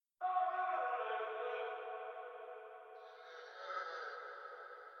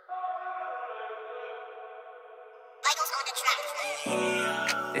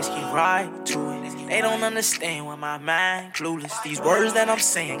Let's get right to it. They don't understand when my mind clueless. These words that I'm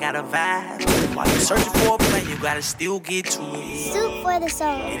saying got a vibe. While you searching for a plan, you gotta still get to it. Soup for the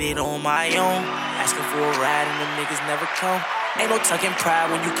soul. Did it on my own. Asking for a ride and the niggas never come. Ain't no tucking pride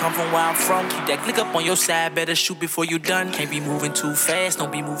when you come from where I'm from. Keep that click up on your side, better shoot before you done. Can't be moving too fast,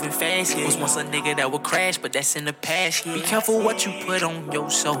 don't be moving fast. Yeah. Was once a nigga that would crash, but that's in the past. Yeah. Be careful what you put on your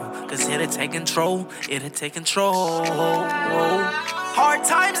soul, cause it'll take control, it'll take control. Hard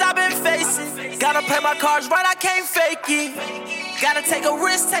times I've been facing, gotta play my cards right, I can't fake it. Gotta take a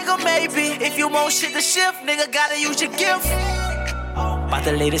risk, take a maybe. If you want shit to shift, nigga, gotta use your gift. About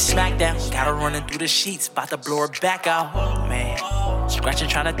to lay the smack down, got her running through the sheets, about to blow her back out, man. Scratching,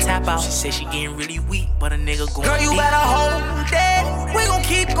 trying to tap out. She say she getting really weak, but a nigga going Girl, you deep. Better hold it. We gon'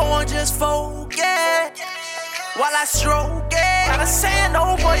 keep going, just focus. While I stroke it, gotta say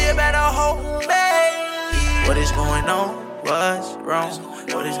no, boy, you better hold me. What is going on? What's wrong?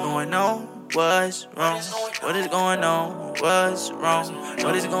 What is going on? What's wrong? What is going on? What's wrong?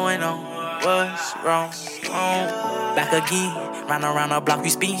 What is going on? What's wrong? Back again, round around the block we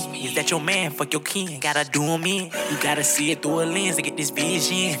spin. Is that your man? Fuck your kin, gotta do him in. You gotta see it through a lens to get this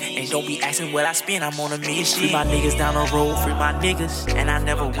vision. And don't be asking what I spend, I'm on a mission. Free my niggas down the road, free my niggas. And I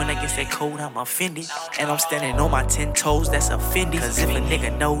never went against that code, I'm offended. And I'm standing on my 10 toes, that's offended. Cause if a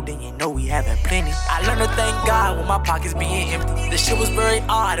nigga know, then you know we having plenty. I learned to thank God when my pockets being empty. This shit was very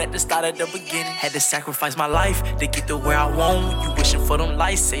odd at the start of the beginning. Had to sacrifice my life to get to where I want. You wishing for them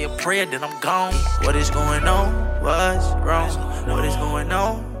lights, say a prayer, then I'm gone. What is going on? What's wrong? What is going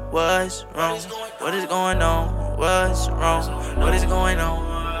on? What's wrong? What is going on? What's wrong? What is going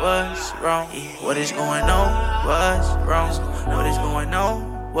on? What's wrong? What is going on? What's wrong? What is going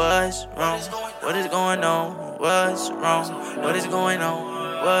on? What's wrong? What is going on? What's wrong? What is going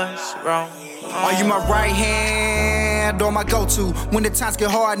on? What's wrong? Are you my right hand or my go-to? When the times get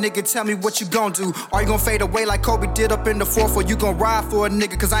hard, nigga, tell me what you gon' do. Are you gon' fade away like Kobe did up in the fourth? Or you gon' ride for a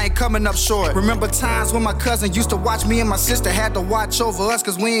nigga, cause I ain't coming up short. Remember times when my cousin used to watch me and my sister, had to watch over us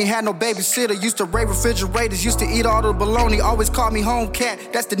cause we ain't had no babysitter. Used to raid refrigerators, used to eat all the bologna. Always called me home cat,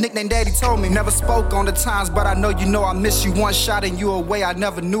 that's the nickname daddy told me. Never spoke on the times, but I know you know I miss you. One shot and you away, I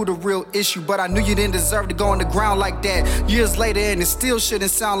never knew the real issue. But I knew you didn't deserve to go on the ground like that. Years later and it still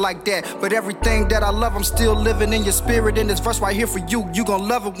shouldn't sound like that. But everything that I love, I'm still living in your spirit. In this verse right here for you, you gon'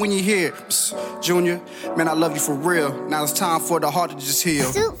 love it when you hear it. Psst, Junior, man, I love you for real. Now it's time for the heart to just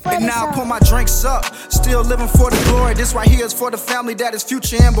heal. And now I pull my drinks up, still living for the glory. This right here is for the family that is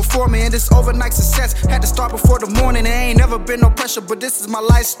future and before me. And this overnight success had to start before the morning. There ain't never been no pressure, but this is my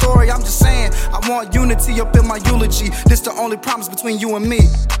life story. I'm just saying, I want unity up in my eulogy. This the only promise between you and me.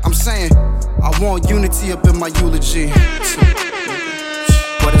 I'm saying, I want unity up in my eulogy.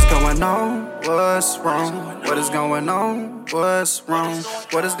 What is going on? What's wrong? What is going on? What's wrong?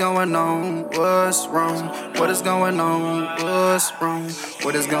 What is going on? What's wrong? What is going on? What's wrong?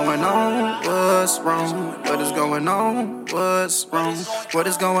 What is going on? What's wrong? What is going on? What's wrong? What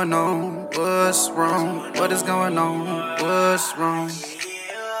is going on? What's wrong? What is going on? What's wrong?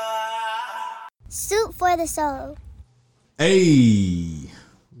 Soup for the soul. Hey.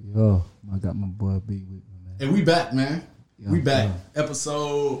 Yo, I got my boy B with me, man. And we back, man. Yeah, We back. yeah.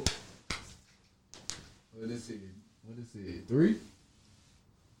 Episode. What is it? 3?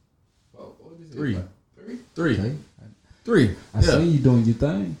 What is it? Three. Three? Three. Okay. Three. I seen you doing your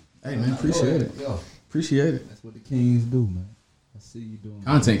thing. Hey, man. Appreciate it. Yeah. Appreciate it. That's what the kings do, man. I see you doing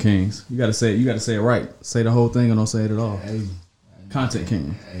Content kings. You gotta say it right. Say the whole thing or don't say it at all. Hey. Content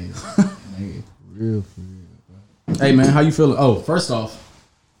king. Hey. Nigga, for real, bro. Hey, man. How you feeling? Oh, first off,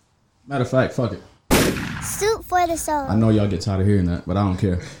 matter of fact, fuck it. Soup for the soul. I know y'all get tired of hearing that, but I don't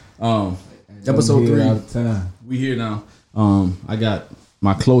care. Episode 3. All the time. We here now. I got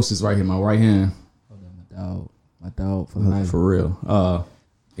my closest right here, my right hand. Hold on, my dog for life. For real.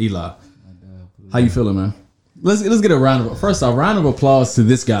 Eli. My dog for How you feeling, man? Let's get a round of first off, round of applause to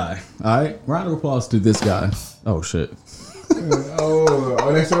this guy. All right, round of applause to this guy. Oh shit.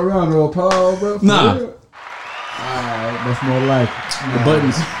 oh, that's a round of applause, bro. Nah. Alright, that's more like The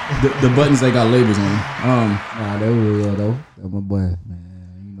buttons, the buttons they got labels on them. Nah, that was real though. That my boy,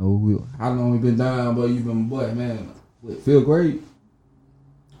 man. You know, how long we been down, but you been my boy, man. What, 5th grade?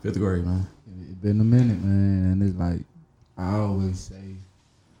 5th grade, man. It been a minute, man. And it's like I always say,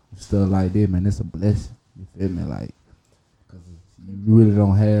 stuff like this, man. It's a blessing. You feel me? Like, cause you really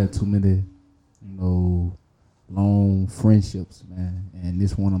don't have too many, long friendships, man. And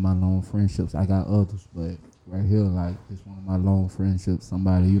this one of my long friendships. I got others, but right here, like, this one of my long friendships.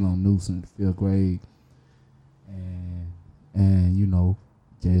 Somebody knew since 5th grade, and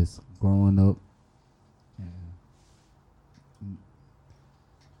just growing up, and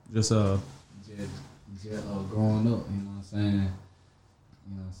Just growing up, you know what I'm saying?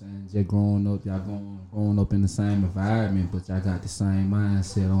 You know what I'm saying? Just growing up, y'all growing up in the same environment, but y'all got the same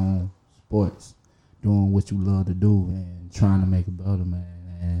mindset on sports, doing what you love to do and trying to make it better, man.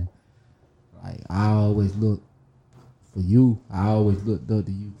 And like I always look for you. I always looked up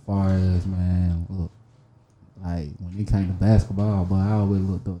to you far as, man, look, like when it came to basketball, but I always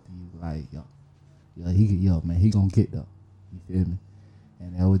looked up to you like, man, he gonna get there. You feel me?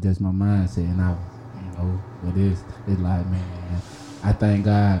 And that was just my mindset, and I, you know, but it's like, man, I thank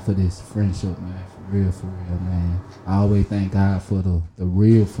God for this friendship, man, for real, man. I always thank God for the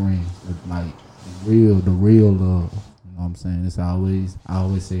real friends, like the real love. You know what I'm saying? It's always, I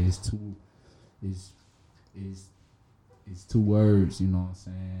always say it's two words. You know what I'm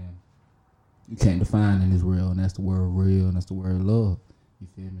saying? You can't define in this world, and that's the word real, and that's the word love. You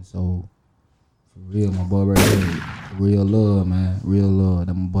feel me? So for real, my boy right there, real love, man, real love.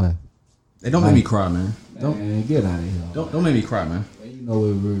 That my boy. Hey, don't make me cry, man. Man, get out of here. Don't make me cry, man. You know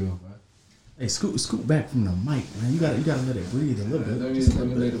it's real, bro. Hey, scoot back from the mic, man. You gotta let it breathe a little bit. Let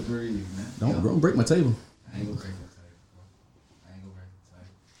me let it breathe, man. Don't break my table. I ain't gonna break the table,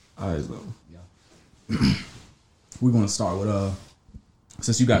 bro. All right, so yeah, we're gonna start with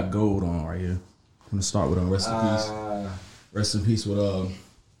since you got gold on right here. I'm gonna start with rest in peace. Rest in peace with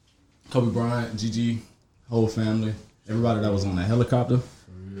Kobe Bryant, Gigi, whole family, everybody that was on that helicopter.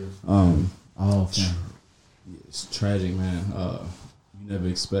 All family. It's tragic, man. You never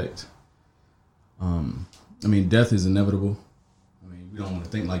expect. I mean, death is inevitable. I mean, we don't want to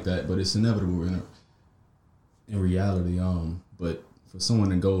think like that, but it's inevitable in reality. But for someone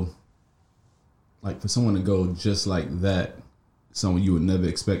to go just like that, someone you would never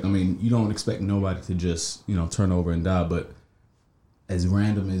expect. I mean, you don't expect nobody to just, turn over and die, but as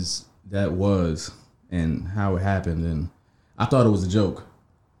random as that was and how it happened, and I thought it was a joke.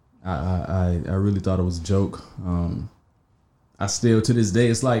 I really thought it was a joke. I still, to this day,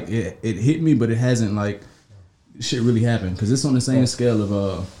 it's like it hit me, but it hasn't, like, shit really happened, because it's on the same scale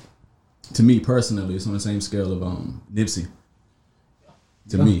of to me personally, it's on the same scale of Nipsey.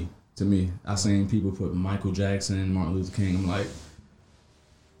 To me, I seen people put Michael Jackson, Martin Luther King. I'm like,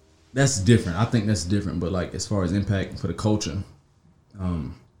 that's different. I think that's different, but like as far as impact for the culture,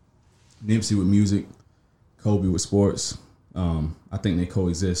 Nipsey with music, Kobe with sports. I think they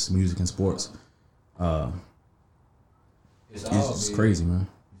coexist, music and sports. It's just crazy, man.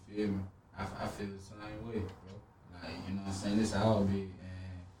 You feel me? I feel the same way, bro. Like, you know what I'm saying? It's all big,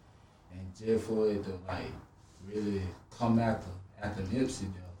 and just for it to like really come after Nipsey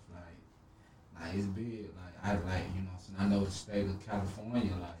death, like it's big. Like I like, you know what I'm saying? I know the state of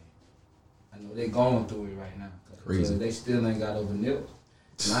California, like I know they're going through it right now. Crazy. They still ain't got over Nip.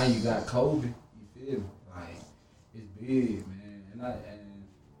 Now you got Kobe. You feel me? Like it's big, man. And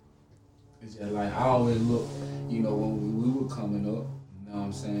it's just like I always look, when we were coming up, you know what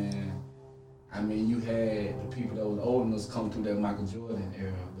I'm saying? I mean, you had the people that was older than us come through that Michael Jordan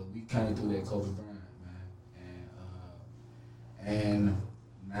era, but we came through that Kobe Bryant, man. And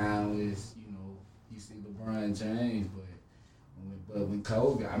now it's, you see LeBron James, but when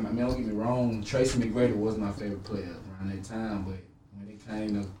Kobe, I mean, don't get me wrong, Tracy McGrady was my favorite player around that time, but when it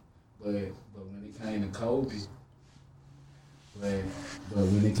came to Kobe, but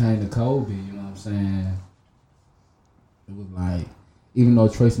when it came to Kobe, you know what I'm saying? It was like, even though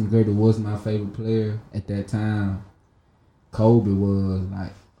Tracy McGrady was my favorite player at that time, Kobe was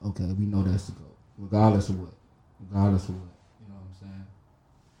like, okay, we know that's the goal, regardless of what, you know what I'm saying?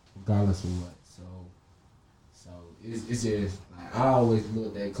 Regardless of what. So it's just like I always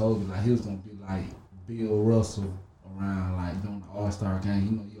looked at Kobe like he was gonna be like Bill Russell around like during the All-Star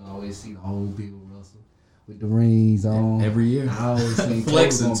game. You always see the old Bill Russell with the rings on every year. I always think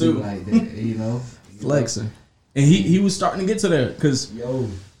flexing too, be like that, flexing. And he was starting to get to there because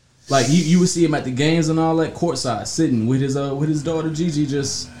like you would see him at the games and all that courtside sitting with his daughter Gigi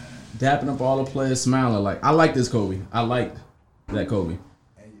just dapping up all the players, smiling like I like this Kobe. I liked that Kobe.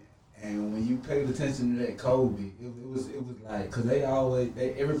 And when you paid attention to that Kobe, it was like, cause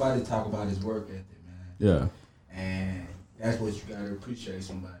everybody talk about his work ethic, man. Yeah. And that's what you gotta appreciate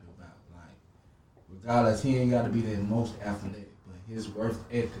somebody about. Like, regardless, he ain't gotta be the most athletic, but his work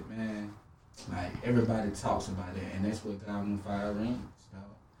ethic, man. Like everybody talks about that, and that's what got him 5 rings.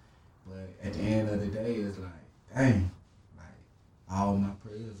 But at the end of the day, it's like, dang, like all my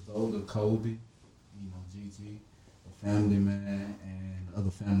prayers go to Kobe, GG, the family, man, and the other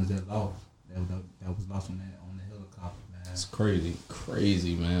families that lost, that was lost on the helicopter, man. It's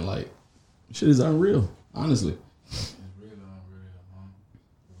crazy, man. Like, shit is unreal, honestly. It's real unreal, man.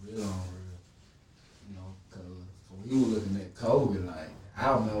 Real unreal. Cause we were looking at Kobe like, I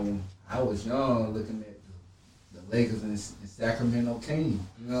I remember I was young looking at the Lakers and Sacramento Kings.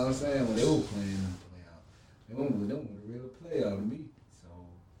 You know what I'm saying? When they were playing in the playoffs. Them were the real playoff to me. So,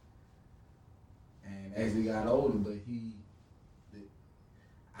 and as we got older, but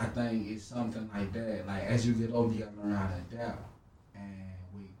I think it's something like that. Like, as you get older, you got to learn how to adapt. And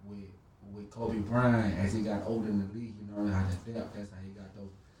with Kobe Bryant, as he got older in the league, he learned how to adapt. That's how he got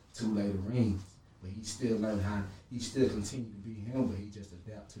those 2 later rings. But he still learned he still continued to be him, but he just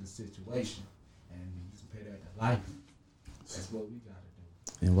adapt to the situation. And you compare that to life. That's what we got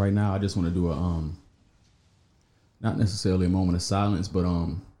to do. And right now, I just want to do a, not necessarily a moment of silence, but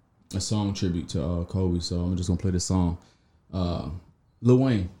a song tribute to Kobe. So I'm just going to play this song. Lil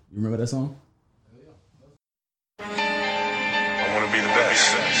Wayne, you remember that song? I want to be the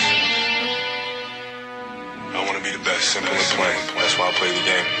best. I want to be the best, simple and plain. That's why I play the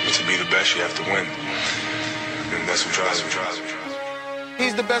game. And to be the best, you have to win. And that's what drives me.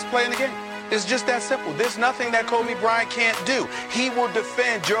 He's the best player in the game. It's just that simple. There's nothing that Kobe Bryant can't do. He will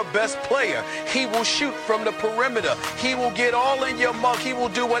defend your best player. He will shoot from the perimeter. He will get all in your mug. He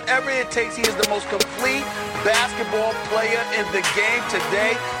will do whatever it takes. He is the most complete basketball player in the game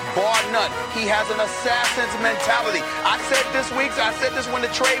today, bar none. He has an assassin's mentality. I said this when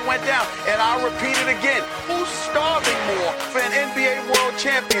the trade went down, and I'll repeat it again. Who's starving more for an NBA World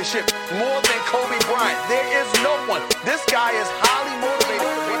Championship more than Kobe Bryant? There is no one. This guy is highly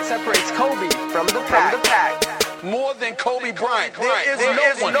motivated. What separates Kobe from the pack? More than Kobe Bryant. There is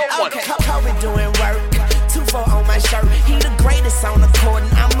no one. Okay, Kobe doing work. 2-4 on my shirt. He the greatest on the court,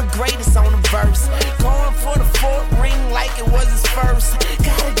 and I'm the greatest on the verse. Going for the 4th ring like it was his first.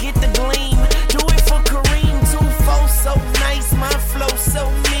 Gotta get the gleam. Do it for Kareem. 2-4 so nice, my flow so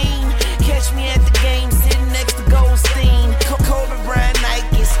mean. Catch me at the game sitting next to Goldstein. Kobe Bryant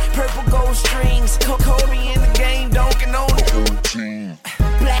Nikes, purple gold strings. Kobe in the game, dunking on the whole team.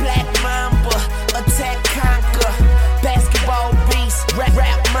 Black Mamba, attack conquer. Basketball beast,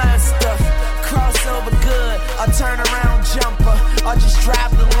 rap monster. Crossover good, a turnaround jumper, or just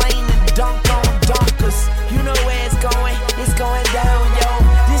drive the lane and dunk on dunkers. You know where it's going down, yo.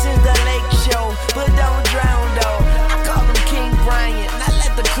 This is the Lake Show, but don't drown, though. I call him King Bryant, not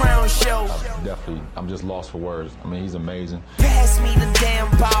let the crown show. Definitely, I'm just lost for words. I mean, he's amazing. Pass me the damn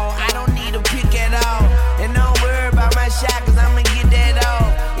ball, I don't need to pick at all. And don't worry about my shot, cause I'ma get that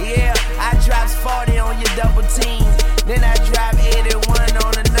off. Yeah, I drops 40 on your double team, then I drop 81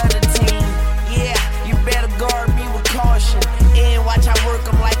 on another team. Yeah, you better guard me with caution. And watch I work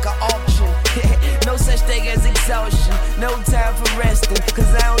them like an auction. No such thing as exhaustion. No time for resting, cause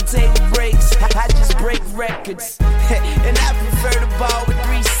I don't take breaks. I just break records. And I prefer the ball with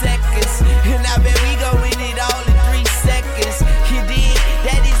 3 seconds. And I bet we gon' win it all in 3 seconds. You did,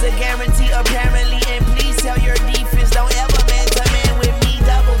 that is a guarantee apparently. And please tell your defense, don't ever man-to-man with me.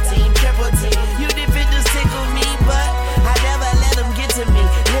 Double team, triple team. You defend to single me, but I never let them get to me.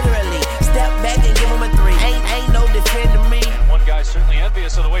 Literally, step back and give him a 3. Ain't no defending me. One guy's certainly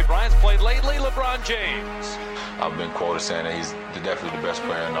envious of the way Bryant's played lately, LeBron James. I've been quoted saying that he's definitely the best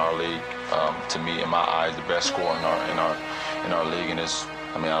player in our league. To me, in my eyes, the best scorer in our league. And it's,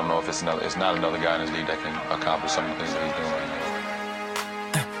 I mean, I don't know if it's not another guy in this league that can accomplish some of the things that he's doing right now.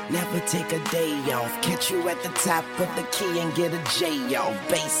 Never take a day off. Catch you at the top of the key and get a J off.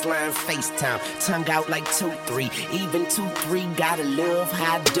 Baseline FaceTime, tongue out like 2-3. Even 2-3, gotta love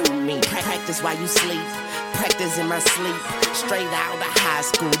how I do me. Practice while you sleep, practice in my sleep. Straight out of high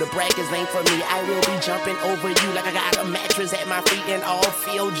school, the brackets ain't for me. I will be jumping over you like I got a mattress at my feet. And all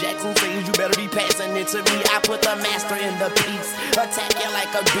Phil Jackson says you better be passing it to me. I put the master in the piece, attack you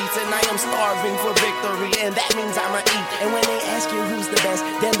like a beast. And I am starving for victory, and that means I'ma eat. And when they ask you who's the best,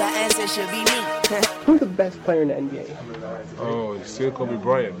 then the answer should be me. Who's the best player in the NBA? Oh, it's still Kobe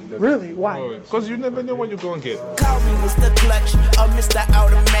Bryant. Really? Why? Because you never know what you're going to get. Call me Mr. Clutch or Mr.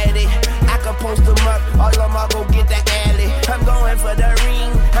 Automatic. I can post them up, all of them go get the alley. I'm going for the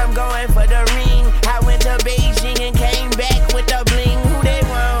ring, I'm going for the ring. I went to Beijing and came back with the bling. Who they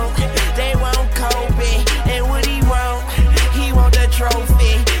want? They want Kobe. And what he want? He want the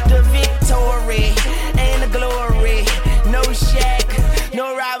trophy, the victory, and the glory. No Shaq,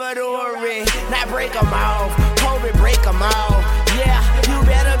 no Robert Horry. Now break them off, Kobe break them off. Yeah, you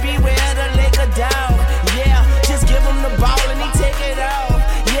better beware the Laker dog. Yeah, just give him the ball and he take it off.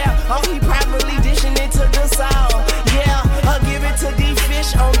 Yeah, oh he probably dishing it to Gasol. Yeah, I'll give it to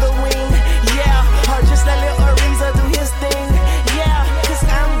D-Fish on the wing. Yeah, or just let Lil Ariza do his thing. Yeah, cause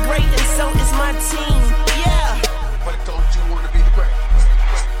I'm great and so is my team. Yeah, But don't you wanna be the greatest?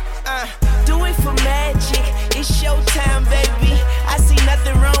 do it for magic. It's showtime, baby. I see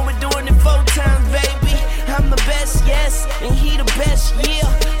nothing wrong with doing it 4 times, baby. I'm the best, yes, and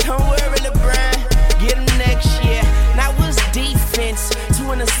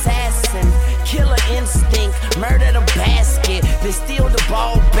an assassin, killer instinct, murder the basket, then steal the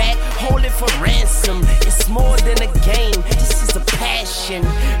ball back, hold it for ransom. It's more than a game, this is a passion.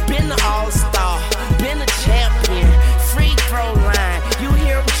 Been an all-star, been a champion, free throw line, you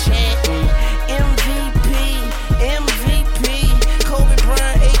hear him chanting, MVP, MVP, Kobe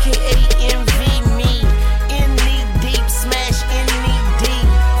Bryant, aka MV me, in knee deep, smash in knee deep,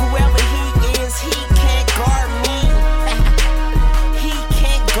 whoever he is, he can't guard me, he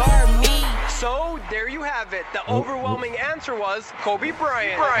can't guard me. So there you have it. The overwhelming answer was Kobe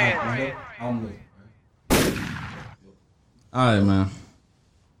Bryant. All right, man.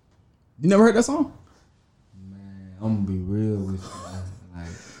 You never heard that song? Man, I'm gonna be real with you. Like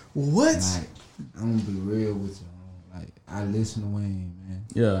what? Like, I'm gonna be real with you. Like I listen to Wayne, man.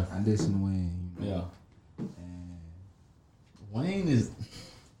 Yeah. I listen to Wayne. You know? Yeah. And Wayne is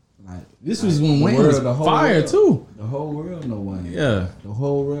like this was when Wayne was fire too. The whole world know Wayne. Yeah. The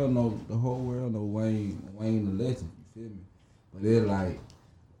whole world know Wayne. Wayne the legend. You feel me? But they're like,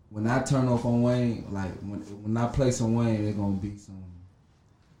 when I turn off on Wayne, like when I play some Wayne, it's gonna be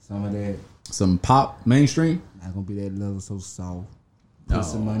some of that. Some pop mainstream. Not gonna be that level so soft. Put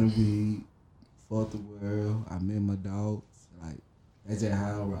some money weed. Fuck the world. I met my dogs. Like that's just how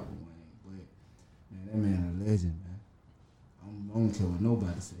I rock with Wayne. But man, that man a legend, man. I don't care what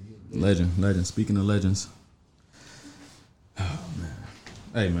nobody say. Legend. Speaking of legends. Oh man.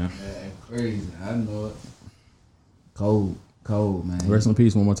 Hey man. Man, crazy. I know it. Cold, man. Rest in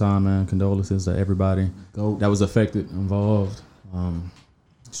peace one more time, man. Condolences to everybody Goat. that was affected, involved.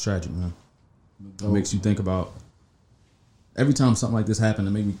 It's tragic, man. It makes you think about every time something like this happened.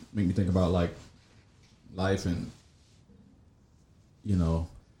 It make me think about like life and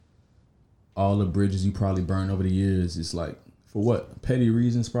all the bridges you probably burned over the years. It's like for what petty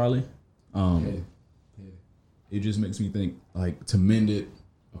reasons probably. Petty. It just makes me think like to mend it,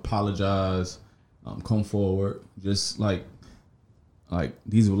 apologize, come forward. Just like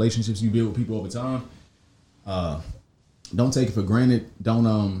these relationships you build with people over time. Don't take it for granted.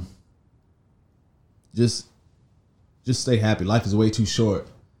 Don't just stay happy. Life is way too short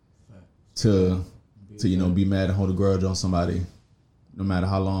to be mad and hold a grudge on somebody, no matter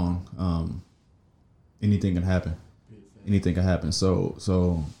how long. Anything can happen. Anything can happen. So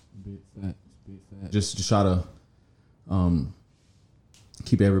Big facts. just try to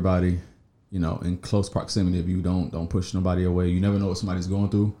keep everybody in close proximity of you. Don't push nobody away. You never know what somebody's going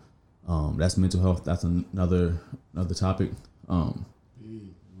through. That's mental health. That's another topic.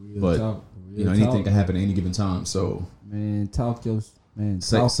 Anything can happen at any given time. So man,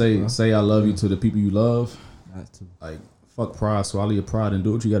 say I love you to the people you love. Got to. Like fuck pride, swallow your pride and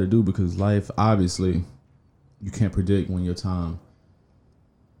do what you got to do, because life, obviously, you can't predict when your time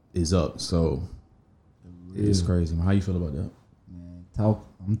is up. So it's crazy. How you feel about that? Man, talk.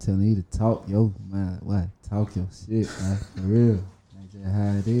 I'm telling you to talk, yo, man. What? Talk your shit, man. For real. That's just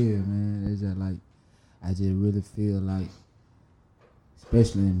how it is, man. It's just like I just really feel like,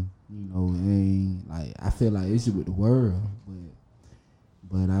 especially I feel like it's with the world,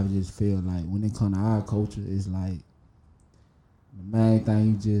 but I just feel like when it comes to our culture, it's like the main thing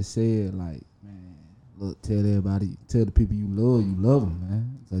you just said, like, man, look, tell the people you love them,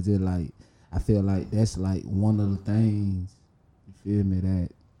 man. Cause it's like I feel like that's like one of the things, you feel me,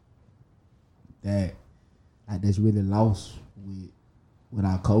 that's really lost with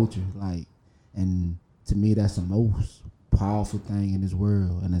our culture, like, and to me that's the most powerful thing in this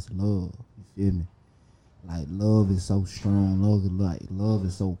world, and that's love. You feel me? Like love is so strong, love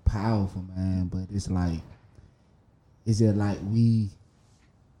is so powerful, man. But it's just like we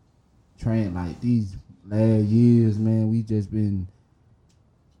train like these last years, man. We just been,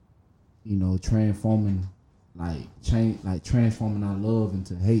 transforming transforming our love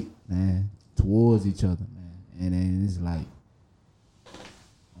into hate, man, towards each other, man. And then it's like,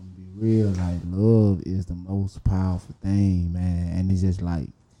 I'm gonna be real, like love is the most powerful thing, man. And it's just like,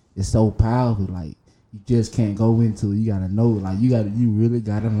 it's so powerful, like you just can't go into it. You gotta know, like you really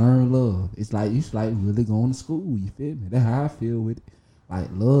gotta learn love. It's like really going to school, you feel me? That's how I feel with it. Like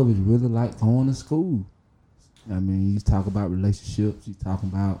love is really like going to school. I mean, you talk about relationships, you talking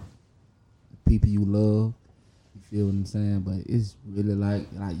about the people you love. You feel what I'm saying? But it's really like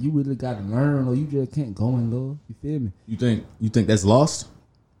you really got to learn, or you just can't go in love. You feel me? You think that's lost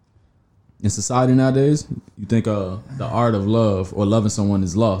in society nowadays? You think the art of love or loving someone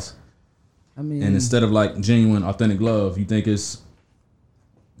is lost? I mean, and instead of like genuine, authentic love, you think it's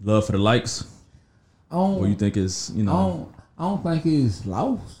love for the likes, or you think it's I don't think it's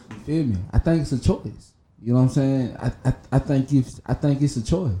lost. You feel me? I think it's a choice. You know what I'm saying? I think it's a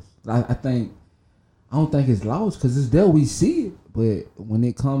choice. I think I don't think it's lost because it's there. We see it, but when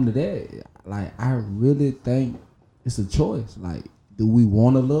it comes to that, like I really think it's a choice. Like, do we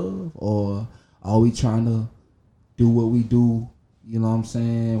want to love, or are we trying to do what we do? You know what I'm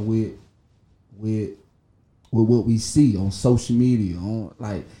saying? With what we see on social media, on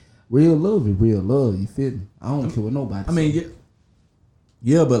like real love is real love. You feel me? I don't care what nobody. I mean,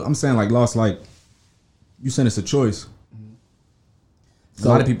 yeah, but I'm saying like lost. Like you saying it's a choice. A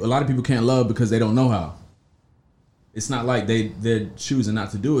lot of people can't love because they don't know how. It's not like they're choosing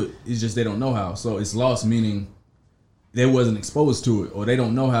not to do it. It's just they don't know how. So it's lost, meaning they wasn't exposed to it, or they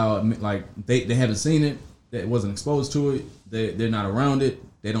don't know how. Like they haven't seen it. They wasn't exposed to it. They're not around it.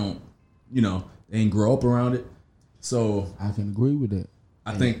 They don't, they ain't grow up around it. So I can agree with that.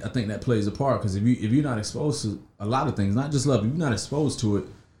 I think that plays a part, because if you're not exposed to a lot of things, not just love, if you're not exposed to it,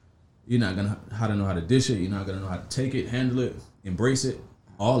 you're not gonna know how to dish it. You're not gonna know how to take it, handle it, embrace it,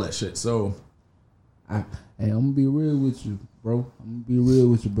 all that shit. So, I'm gonna be real with you, bro. I'm gonna be real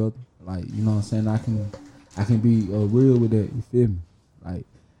with you, brother. Like, you know what I'm saying? I can be real with that. You feel me? Like,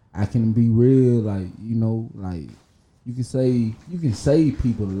 I can be real. Like, like you can say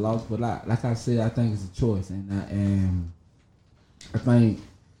people are lost, but like I said, I think it's a choice, and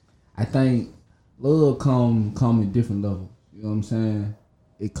I think love come in different levels. You know what I'm saying?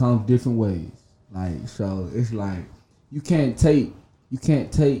 It comes different ways. Like, so it's like you can't take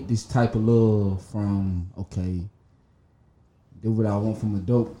this type of love from, okay, do what I want from a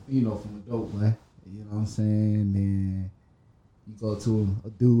dope boy. You know what I'm saying? Then you go to a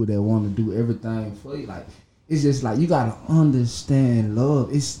dude that want to do everything for you. Like, it's just like you gotta understand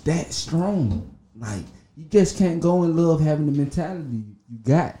love. It's that strong. Like, you just can't go in love having the mentality you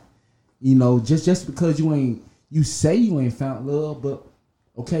got. Just because you say you ain't found love, but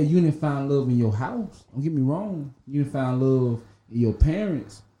okay, you didn't find love in your house. Don't get me wrong. You didn't find love in your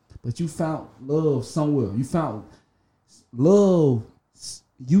parents, but you found love somewhere. You found love.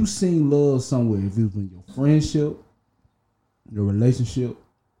 You seen love somewhere. If it was in your friendship, your relationship,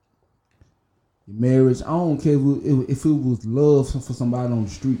 your marriage. I don't care if it was love for somebody on the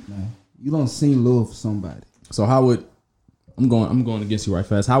street, man. You don't see love for somebody. So how would I'm going against you right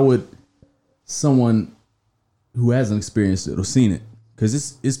fast? How would someone who hasn't experienced it or seen it,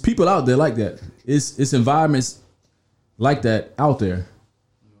 because it's people out there like that, it's environments like that out there.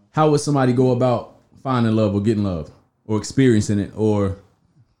 How would somebody go about finding love or getting love or experiencing it or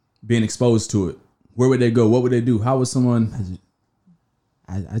being exposed to it? Where would they go? What would they do? How would someone?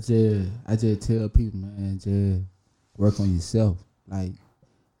 I just tell people, man, just work on yourself. Like,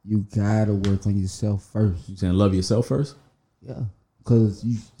 you gotta work on yourself first. You saying love yourself first? Yeah, cause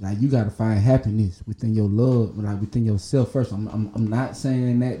you gotta find happiness within your love, like within yourself first. I'm not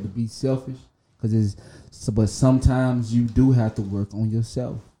saying that to be selfish, but sometimes you do have to work on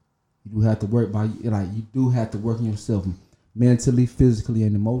yourself. You do have to work you do have to work on yourself mentally, physically,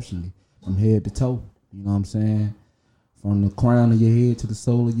 and emotionally, from head to toe. You know what I'm saying? From the crown of your head to the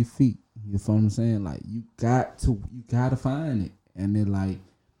sole of your feet. You know what I'm saying? Like, you gotta find it. And then, like,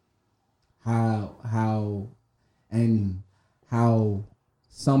 how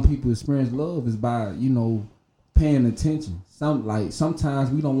some people experience love is by, paying attention. Sometimes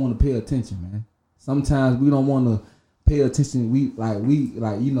we don't want to pay attention, man. Sometimes we don't want to pay attention. We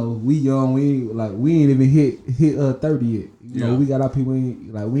young, we ain't even hit 30 yet. You know, we got our people we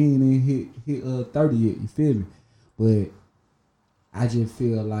ain't even hit 30 yet. You feel me? But I just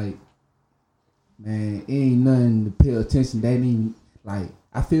feel like, man, it ain't nothing to pay attention. That ain't, like,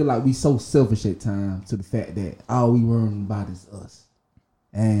 I feel like we so selfish at times to the fact that all we worrying about is us.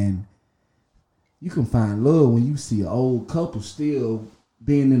 And you can find love when you see an old couple still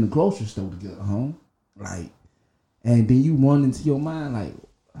being in the grocery store together, like, and then you run into your mind like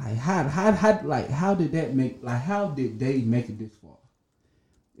how did they make it this far?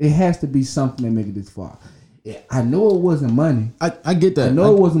 It has to be something that make it this far. I know it wasn't money. I get that. I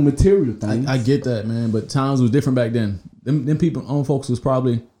know it wasn't material things. I get that, man. But times was different back then. Them people, own folks, was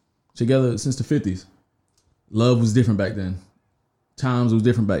probably together since the 50s. Love was different back then. Times was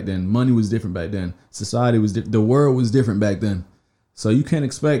different back then. Money was different back then. Society was different. The world was different back then. So you can't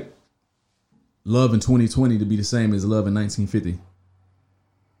expect love in 2020 to be the same as love in 1950.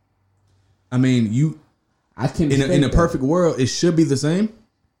 I mean, in a perfect world, it should be the same.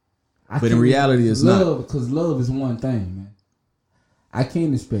 But in reality, it's not. Because love is one thing, man. I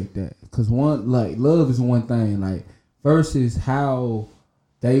can't expect that. Because love is one thing. Like, versus how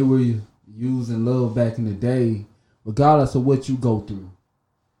they were using love back in the day, regardless of what you go through.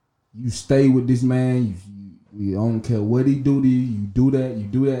 You stay with this man. You don't care what he do to you. You do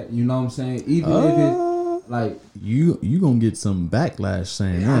that. You know what I'm saying? Even Like you gonna get some backlash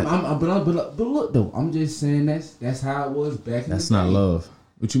saying that. But look though, I'm just saying that's how it was back in the day. That's not love.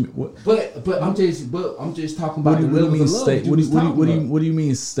 What you mean? What? But I'm just talking about What do you mean stay? What do you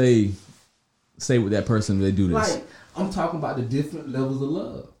mean stay with that person if they do this? Like I'm talking about the different levels of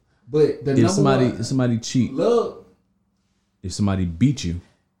love. But the if somebody cheat, love. If somebody beat you,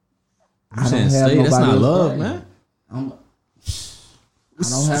 I don't have stay. That's not love, brain. man. I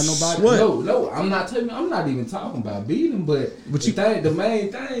don't have nobody. What? No, I'm not even talking about beating. But the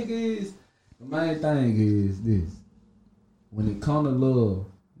main thing is this: when it comes to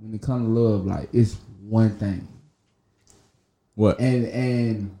love, like it's one thing. What?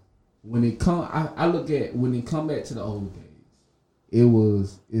 And when it come, I look at when it come back to the old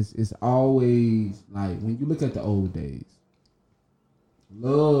days. It's always like when you look at the old days,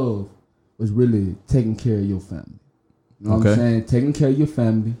 love was really taking care of your family. You know what I'm saying? Taking care of your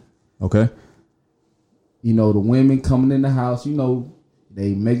family. Okay. You know, the women coming in the house, you know,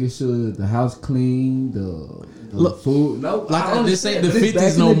 they making sure the house clean, the food. No, like this ain't the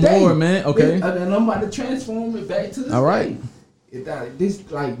 50s no more, man. Okay. And I'm about to transform it back to this. All right.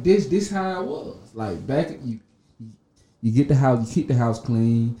 This how it was. Like back you get the house, you keep the house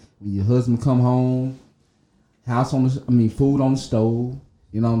clean. When your husband come home, food on the stove.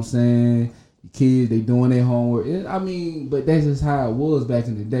 You know what I'm saying? Your kids, they doing their homework. But that's just how it was back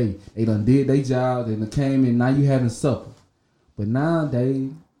in the day. They done did their job, they done came in, now you having supper. But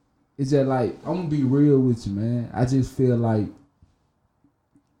nowadays, it's just like, I'm gonna be real with you, man. I just feel like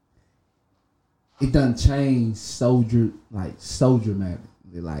it done changed soldier matter.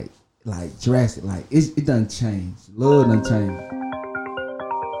 Like drastic. Like it done changed. Love done changed.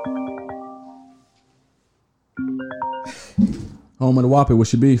 Home of the Whopper,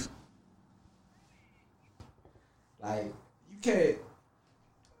 what's your beef? Like, you can't,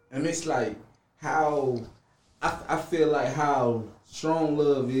 and it's like how, I feel like how strong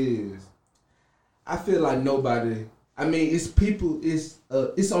love is. I feel like nobody, it's people, it's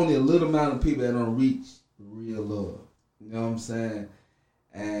only a little amount of people that don't reach real love. You know what I'm saying?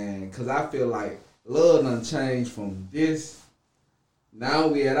 And cause I feel like love done changed from this. Now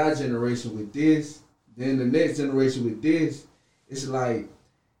we at our generation with this, then the next generation with this. It's like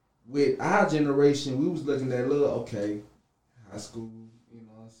with our generation, we was looking at love, okay, high school, you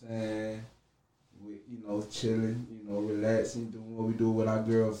know what I'm saying? We, chilling, relaxing, doing what we do with our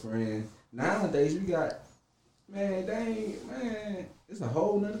girlfriends. Nowadays, we got, it's a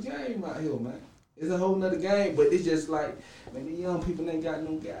whole nother game out here, man. It's a whole nother game, but it's just like, man, the young people ain't got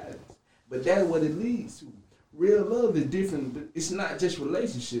no guidance. But that's what it leads to. Real love is different, but it's not just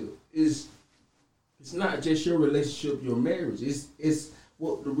relationship. It's not just your relationship, your marriage. It's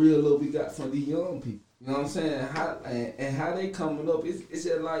what the real love we got from these young people. You know what I'm saying? How they coming up. It's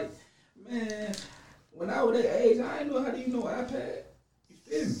just like, man, when I was that age, I didn't know how do you know iPad. You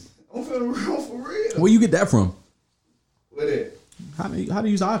feel me? I'm feeling real for real. Where you get that from? What it? How do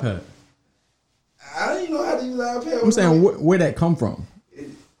you use iPad? I didn't know how to use iPad. I'm saying where that come from?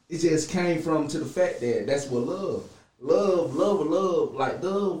 It just came from to the fact that that's what love. Love, like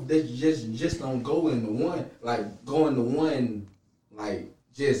love that just don't go into one, like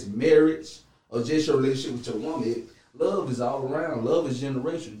just marriage or just your relationship with your woman. Love is all around. Love is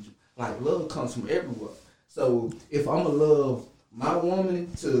generational. Like love comes from everywhere. So if I'm gonna love my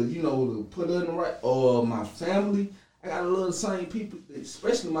woman to put her in the right, or my family, I gotta love the same people,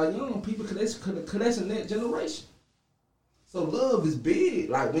 especially my young people, cause that's in that generation. So love is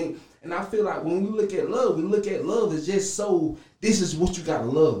big. And I feel like when we look at love as just so, this is what you gotta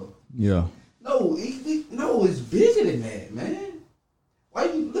love. Yeah. No, it's bigger than that, man. Why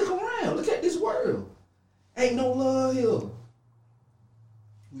you look around? Look at this world. Ain't no love here.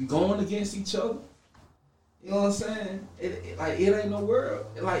 We going against each other. You know what I'm saying? It ain't no world.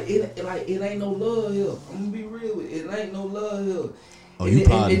 It ain't no love here. I'm gonna be real with it. It ain't no love here. Oh, you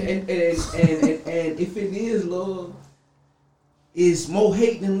probably. And if it is love, it's more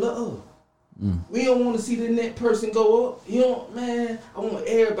hate than love. We don't want to see the next person go up. I want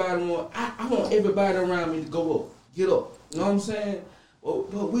everybody around me to go up, get up. You know what I'm saying?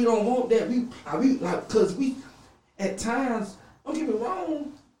 But we don't want that. Cause we at times, don't get me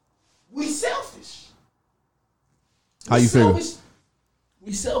wrong, we selfish. How you feel?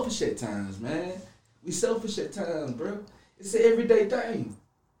 We selfish at times, man. We selfish at times, bro. It's an everyday thing.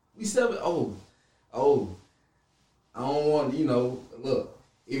 We selfish. Oh, I don't want, even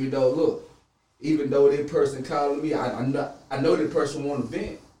though that person calling me, I know that person want to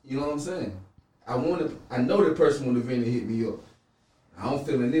vent. You know what I'm saying? I know that person want to vent and hit me up. I don't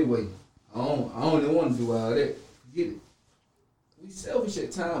feel in that way. I don't even want to do all that. Forget it. We selfish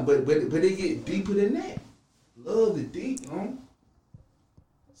at times, but it get deeper than that. love is deep, man.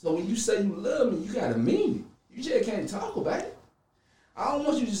 So when you say you love me, you gotta mean it. You just can't talk about it. I don't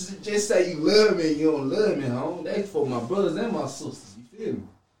want you to just say you love me and you don't love me, home. That's for my brothers and my sisters. You feel me?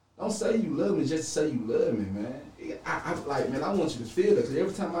 Don't say you love me, just say you love me, man. I man, I want you to feel it. Because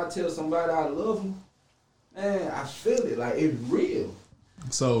every time I tell somebody I love them, man, I feel it. Like, it's real.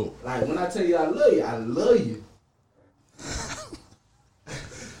 So, like, when I tell you I love you.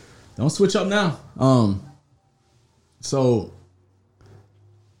 Don't switch up now. So,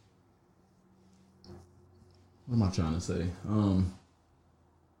 what am I trying to say?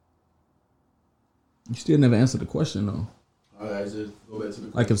 You still never answered the question, though. All right, just go back to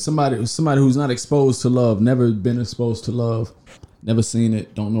the question. Like, if somebody who's not exposed to love, never been exposed to love, never seen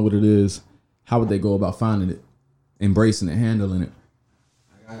it, don't know what it is, how would they go about finding it, embracing it, handling it?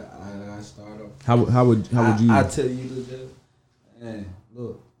 I start off. How would you? I tell you this, man.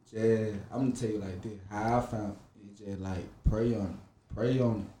 Look, Jay, I'm gonna tell you like this. How I found it, just like pray on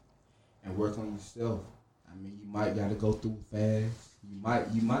it, and work on yourself. I mean, you might gotta go through fast.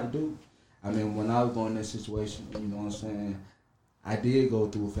 You might do. I mean, when I was going in that situation, you know what I'm saying, I did go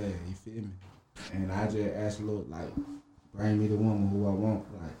through fast. You feel me? And I just asked, look, like, bring me the woman who I want.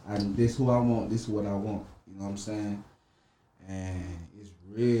 Like, this who I want. This is what I want. You know what I'm saying? And it's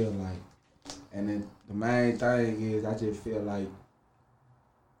real, like, and then the main thing is I just feel like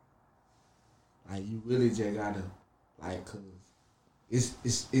you really just gotta, like, cause it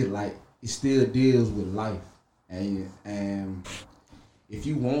still deals with life, and if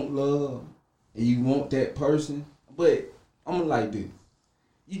you want love and you want that person, but I'm like this,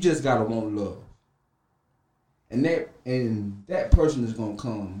 you just gotta want love, and that person is gonna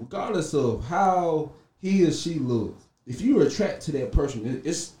come regardless of how he or she looks. If you're attracted to that person,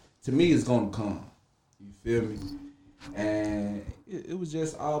 it's to me it's gonna come. You feel me? And it was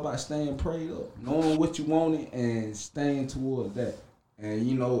just all about staying prayed up, knowing what you wanted and staying towards that. And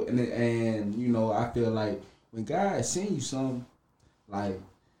you know, and you know, I feel like when God send you something, like,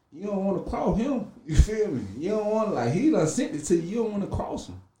 you don't want to cross him. You feel me? You don't want to, like, he done sent it to you. You don't want to cross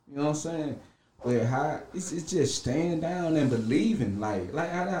him. You know what I'm saying? But how it's just staying down and believing, like man,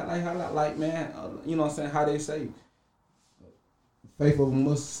 you know what I'm saying? How they say, faith of a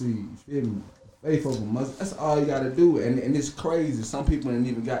mustard seed. You feel me? Faith of a mustard. That's all you gotta do. And it's crazy. Some people ain't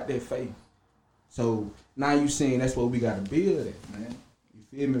even got that faith. So now you saying that's what we gotta build at, man. You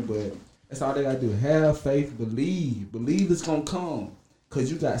feel me? But that's all they gotta do. Have faith, believe it's gonna come.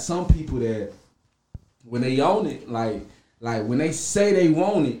 Cause you got some people that when they own it, like when they say they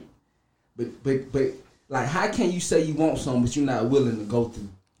want it, but like, how can you say you want something but you're not willing to go through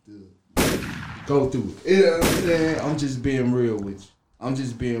it? You know what I'm saying? I'm just being real with you. I'm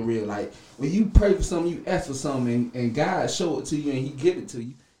just being real. Like, when you pray for something, you ask for something, and God show it to you and he give it to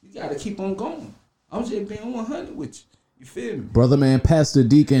you, you gotta keep on going. I'm just being 100 with you. You feel me? Brother, man, pastor,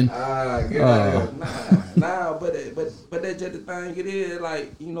 deacon. Nah, but that's just the thing it is.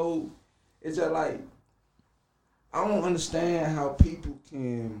 Like, you know, it's just like, I don't understand how people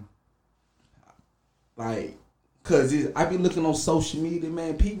can, like, cause I be looking on social media,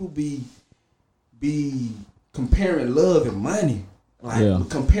 man. People be comparing love and money, like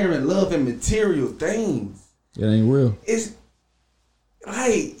comparing love and material things. It ain't real. It's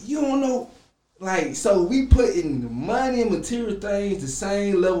like, you don't know. Like, so we putting money and material things the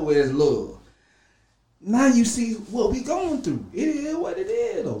same level as love. Now you see what we going through. It is what it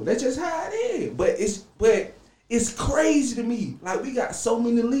is, though. That's just how it is. But it's crazy to me. Like, we got so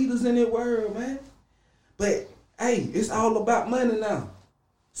many leaders in the world, man. But hey, it's all about money now.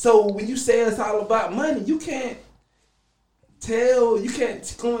 So when you say it's all about money, you can't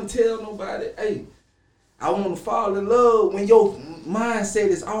go and tell nobody, hey, I want to fall in love, when your mindset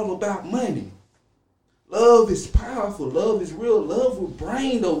is all about money. Love is powerful. Love is real. Love will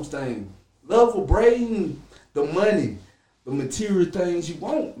bring those things. Love will bring the money, the material things you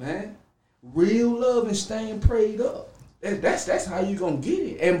want, man. Real love and staying prayed up. That's how you gonna get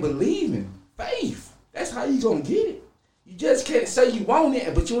it. And believing. Faith. That's how you gonna get it. You just can't say you want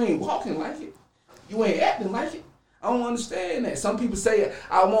it, but you ain't walking like it. You ain't acting like it. I don't understand that. Some people say,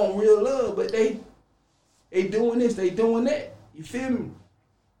 I want real love, but they doing this, they doing that. You feel me?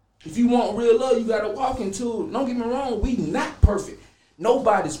 If you want real love, you gotta walk into it. Don't get me wrong, we not perfect.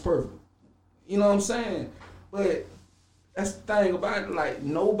 Nobody's perfect. You know what I'm saying? But that's the thing about it, like,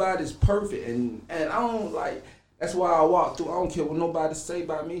 nobody's perfect, and I don't, like, that's why I walk through. I don't care what nobody say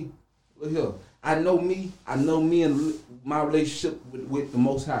about me. Look here, I know me and my relationship with the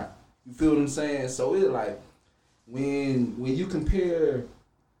Most High. You feel what I'm saying? So it's like, when you compare,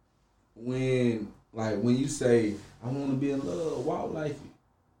 when you say, I want to be in love, walk like it.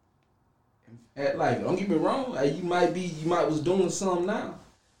 Like, don't get me wrong. You might was doing something now,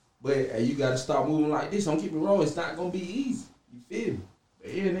 but you gotta start moving like this. Don't get me wrong. It's not gonna be easy. You feel me? But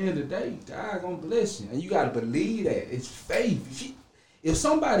at the end of the day, God gonna bless you, and you gotta believe that. It's faith. If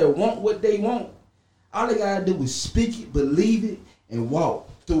somebody want what they want, all they gotta do is speak it, believe it, and walk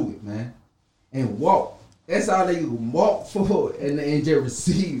through it, man. And walk. That's all they can walk for and just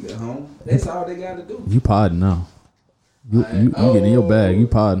receive it, home. That's all they gotta do. You podding now. You getting in your bag. You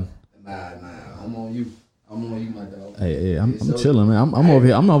podding. Nah. I'm on you, my dog. Hey, I'm chilling, man. I'm over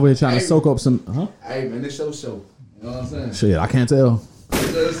here. I'm over here trying to soak up some. Huh? Hey, man, this show. You know what I'm saying? Shit, I can't tell.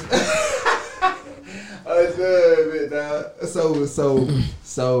 It's good, man, dog.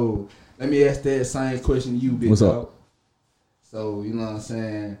 So let me ask that same question to you, big What's dog. up? So you know what I'm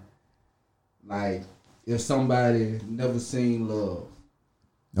saying? Like, if somebody never seen love,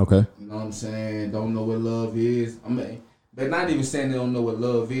 Okay. you know what I'm saying? Don't know what love is. I mean, they're not even saying they don't know what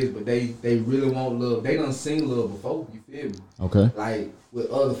love is, but they really want love. They done seen love before. You feel me? Okay. Like with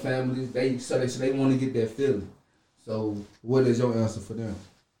other families, they want to get that feeling. So, what is your answer for them?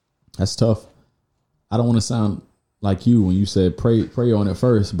 That's tough. I don't want to sound like you when you said pray on it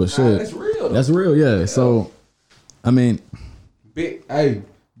first, but shit, that's real. That's real, yeah. So, I mean, big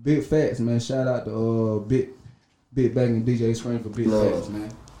facts, man. Shout out to Big Bang and DJ Scream for big facts,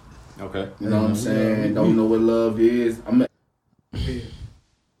 man. Okay. You know what I'm saying? Don't know what love is. What's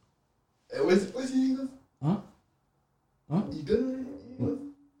you? Huh? You good? Huh?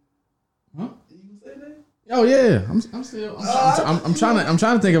 You gonna say that? Oh yeah, I'm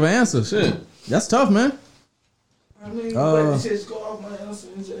trying to think of an answer. Shit, that's tough, man. I mean, let just go off my answer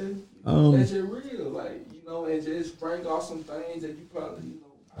and just that's just real, like, you know, and just bring off some things that you probably, you know.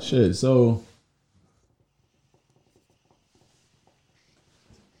 Shit, so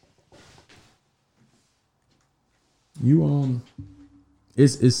you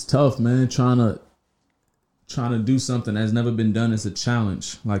it's tough, man. Trying to do something that's never been done is a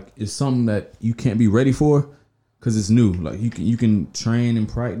challenge. Like, it's something that you can't be ready for because it's new. Like, you can train and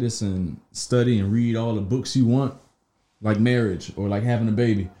practice and study and read all the books you want, like marriage or like having a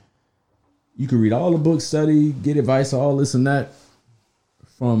baby. You can read all the books, study, get advice, all this and that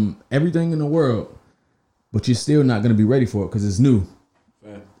from everything in the world, but you're still not going to be ready for it because it's new.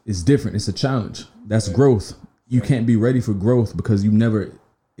 Right. It's different. It's a challenge. That's growth. You can't be ready for growth because it never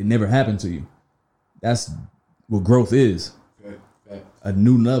happened to you. That's what growth is. Right. A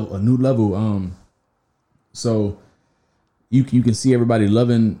new level. So you can see everybody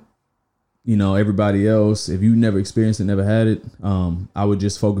loving, you know, everybody else. If you never experienced it, never had it, I would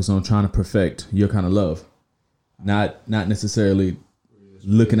just focus on trying to perfect your kind of love. Not necessarily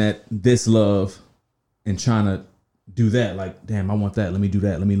looking at this love and trying to do that. Like, damn, I want that. Let me do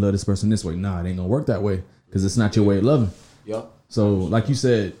that. Let me love this person this way. Nah, it ain't gonna work that way because it's not your way of loving. Yep. So, like you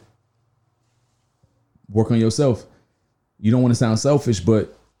said, work on yourself. You don't want to sound selfish,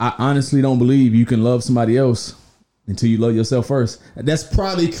 but I honestly don't believe you can love somebody else until you love yourself first. That's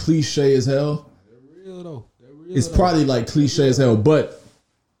probably cliche as hell. They're real though. It's probably like cliche as hell, but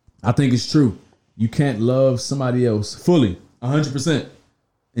I think it's true. You can't love somebody else fully, 100%,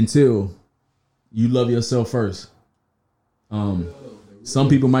 until you love yourself first. Some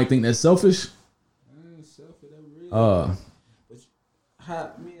people might think that's selfish. Let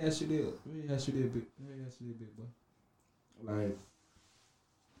me ask you this, big boy. Like,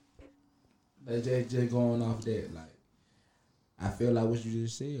 just going off that, like, I feel like what you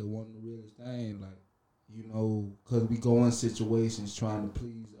just said, one of the realest things, like, you know, because we go in situations trying to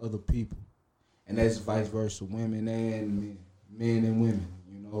please other people, and that's vice versa, women and men and women,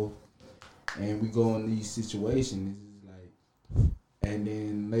 you know, and we go in these situations, it's like, and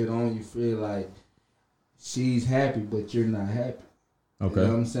then later on you feel like she's happy, but you're not happy. Okay. You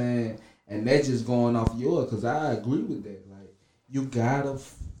know what I'm saying? And that's just going off yours, because I agree with that. Like, you gotta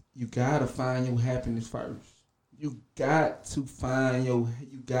find your happiness first. You gotta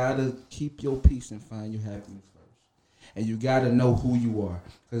keep your peace and find your happiness first. And you gotta know who you are.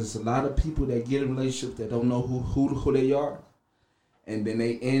 Because there's a lot of people that get in relationships that don't know who they are. And then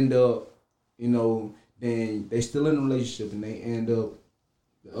they end up, you know, then they still in a relationship and they end up,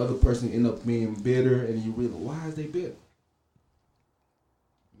 the other person end up being bitter, and you realize, why is they bitter?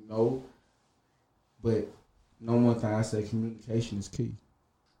 You know? But no one thing I say, communication is key.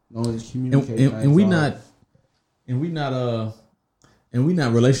 No one's communicating. And we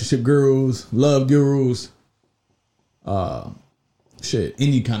not relationship gurus, love gurus,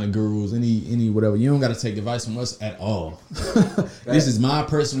 any kind of gurus, any whatever. You don't got to take advice from us at all. This is my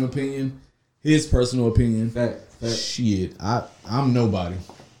personal opinion, his personal opinion. Fact. Shit, I'm nobody.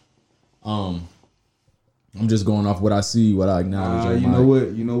 I'm just going off what I see, what I acknowledge. You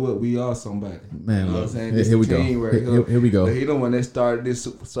know what? We are somebody. Man, you know look, what I'm saying? here we go. Right here we go. But he the one that started this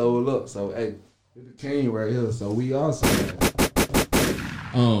Super Soul up. So hey, the king right here. So we are somebody.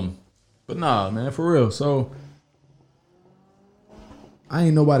 But nah, man, for real. So I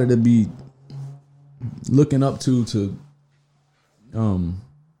ain't nobody to be looking up to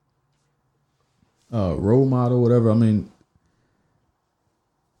role model, whatever. I mean,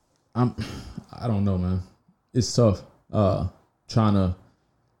 I don't know, man. It's tough. Trying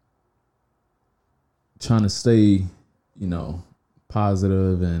to stay,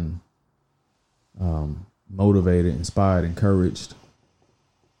 positive and motivated, inspired, encouraged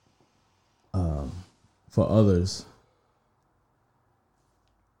for others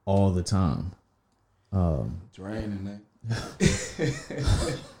all the time. Draining, man.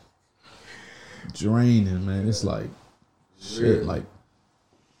 Draining, man. It's like shit. Like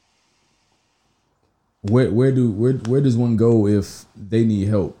where does one go if they need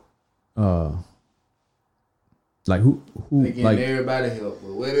help? Like who they getting like everybody help,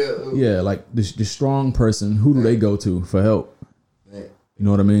 but where yeah, like the strong person. Who do they go to for help? You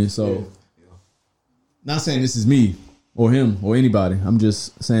know what I mean? So, not saying this is me or him or anybody. I'm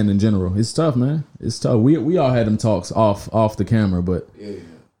just saying in general, it's tough, man. It's tough. We all had them talks off the camera, but yeah,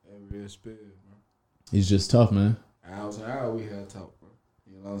 real spirit, bro. It's just tough, man. Hours and hours we had talk, bro.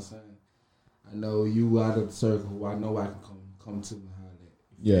 You know what I'm saying? I know you out of the circle. I know I can come to and holler at.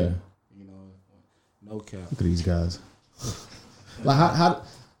 Yeah. You know, no cap. Look at these guys. Like how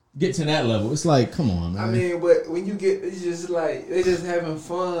get to that level? It's like, come on, man. I mean, but when you get, it's just like they just having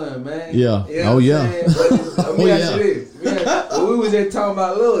fun, man. Yeah. You know Oh yeah. Let me ask you this. When we was just talking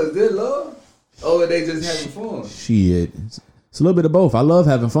about love, is this love? Or are they just having fun? Shit. It's a little bit of both. I love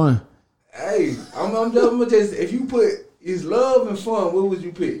having fun. Hey, I'm just if you put is love and fun, what would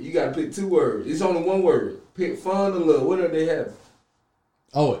you pick? You gotta pick two words. It's only one word. Pick fun or love. What are they having?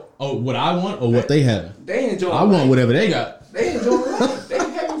 Oh, what I want or what they having? They enjoying. I want whatever they got. They enjoying life. They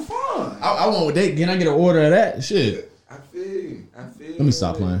having fun. I want what they. Can I get an order of that? Shit. I feel. Let me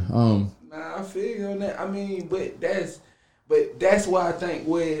stop playing. Nah, I feel you on that. I mean, but that's why I think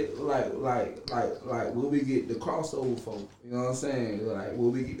where like where we get the crossover from. You know what I'm saying? Like where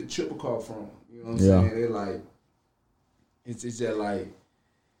we get the triple call from. You know what I'm saying? They're like, it's just like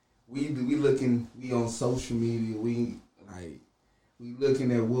we on social media. We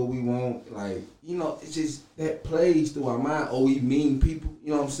looking at what we want. Like, it's just that plays through our mind. Or we mean people.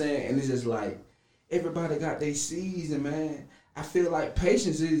 You know what I'm saying? And it's just like everybody got their season, man. I feel like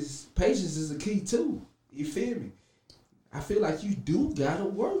patience is a key too. You feel me? I feel like you do gotta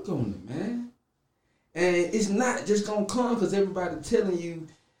work on it, man. And it's not just gonna come because everybody telling you,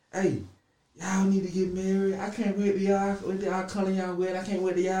 hey, y'all need to get married. I can't wait till y'all come to y'all wedding. I can't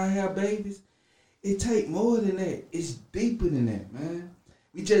wait till y'all have babies. It take more than that. It's deeper than that, man.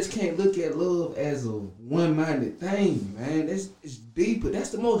 We just can't look at love as a one-minded thing, man. It's deeper.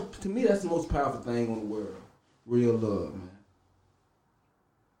 To me, that's the most powerful thing in the world. Real love, man.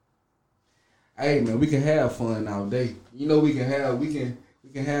 Hey, man, we can have fun all day. We can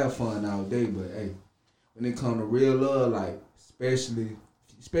have fun all day, but hey, when it comes to real love, like especially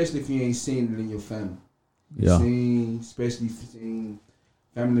if you ain't seen it in your family. Yeah. Especially if you seen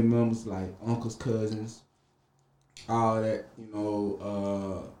family members like uncles, cousins, all that,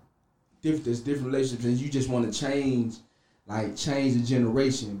 different relationships, and you just want to change the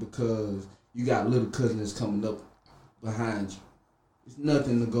generation because you got little cousins coming up behind you. It's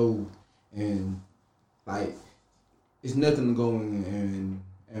nothing to go and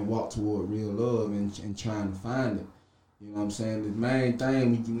walk toward real love and trying to find it. You know what I'm saying? The main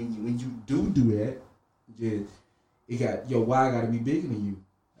thing when you do that, it got your why got to be bigger than you.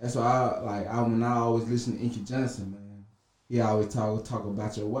 That's why when I always listen to Inky Johnson, man, he always talk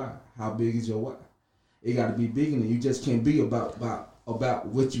about your why. How big is your why? It got to be bigger than you. Just can't be about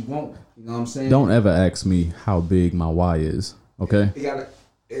what you want. You know what I'm saying? Don't ever ask me how big my why is. Okay.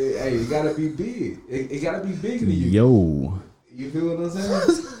 It gotta be big. It gotta be bigger than you. Yo. You feel what I'm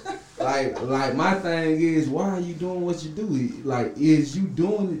saying? like my thing is, why are you doing what you do? Like, is you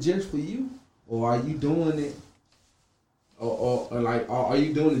doing it just for you, or are you doing it, or are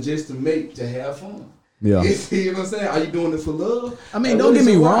you doing it just to have fun? Yeah. You know what I'm saying? Are you doing it for love? I mean, don't get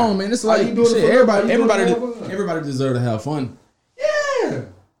me wrong, man. It's like shit, everybody deserve to have fun. Yeah.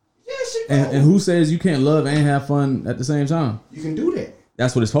 And who says you can't love and have fun at the same time? You can do that.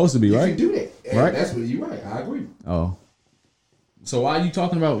 That's what it's supposed to be, right? You can do that. Right? That's what you're right. I agree. Oh. So why are you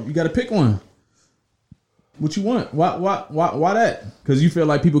talking about you got to pick one? What you want? Why that? Because you feel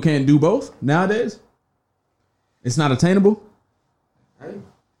like people can't do both nowadays? It's not attainable? Hey,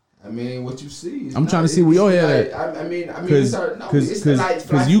 I mean, what you see. I'm trying to see where your head at. I mean, because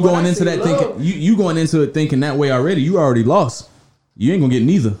you going into that thinking you going into it thinking that way already. You already lost. You ain't gonna get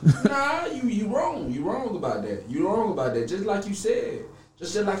neither. Nah, you wrong. You wrong about that. You wrong about that. Just like you said.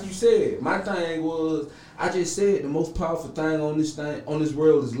 My thing was, I just said the most powerful thing on this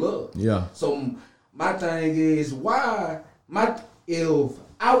world is love. Yeah. So my thing is if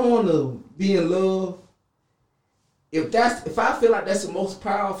I wanna be in love, if I feel like that's the most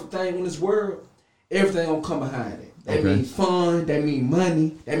powerful thing in this world, everything gonna come behind it. That means fun, that means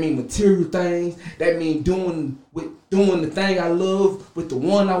money, that means material things, that means doing the thing I love with the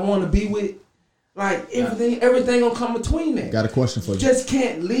one I wanna be with. Like everything gonna come between that. Got a question for you. Just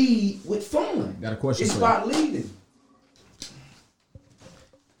can't lead with fun. Got a question it's for you. It's about leading.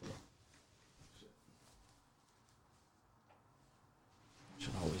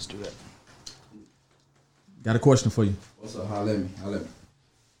 Should always do that. Got a question for you. What's up? Holla at me.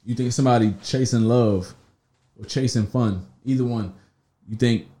 You think somebody chasing love or chasing fun, either one, you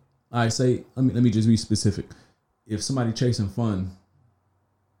think, I say, let me just be specific. If somebody chasing fun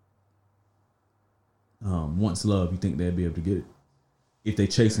wants love, you think they'd be able to get it? If they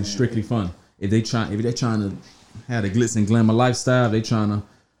chasing strictly fun, if they trying to have the glitz and glamour lifestyle, they trying to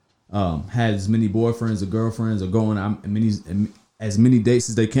have as many boyfriends or girlfriends or going out as many dates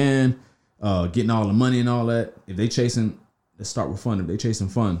as they can, getting all the money and all that. If they chasing, let's start with fun. If they chasing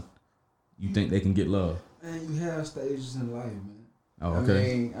fun, you think they can get love? Man, you have stages in life, man. Oh,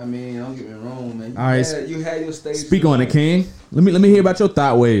 okay. I mean, don't get me wrong, man. All right, you had your stages. Speak on it, King. Let me hear about your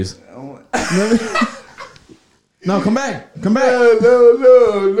thought waves. No, come back. No.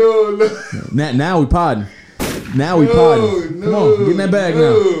 Now we podding. Come on, get in that bag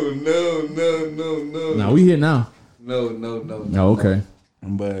now. No. Now we here now. No. Oh, okay.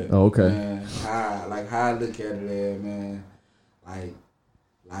 But okay. Man, how I look at it, there, man. Like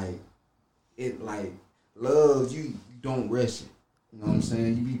love, you don't rush it. You know what I'm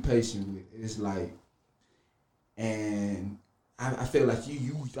saying? You be patient with it. It's like, and I feel like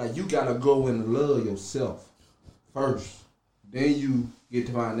you gotta go and love yourself first. Then you get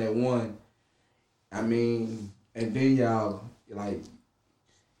to find that one. I mean, and then y'all like,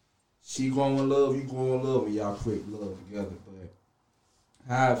 she growing love, you growing love, and y'all create love together. But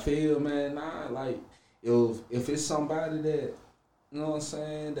how I feel, man, like if it's somebody that, you know what I'm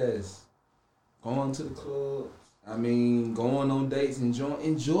saying, that's going to the club, I mean, going on dates,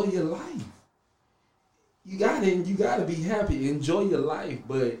 enjoy your life. You gotta be happy, enjoy your life.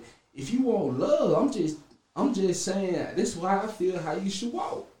 But if you want love, I'm just saying this is why I feel how you should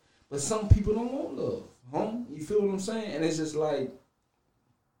walk. But some people don't want love, You feel what I'm saying? And it's just like,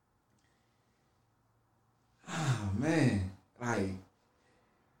 man, like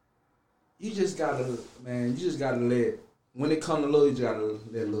you just gotta let, when it comes to love, you just gotta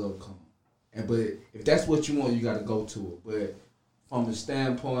let love come. But if that's what you want, you gotta go to it. But from the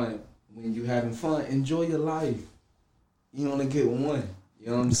standpoint, when you having fun, enjoy your life. You only get one. You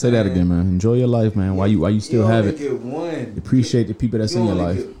know what I'm saying? Say that again, man. Enjoy your life, man. While you still have it. You only get one. Appreciate the people that's in your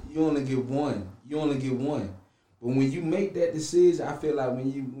life. You only get one. But when you make that decision, I feel like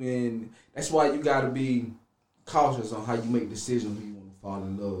when that's why you gotta be cautious on how you make decisions who you want to fall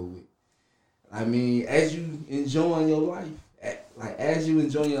in love with. I mean, as you enjoying your life, I'm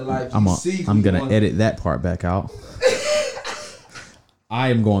gonna edit that part back out. I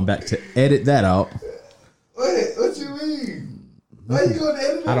am going back to edit that out. What you mean? Why you gonna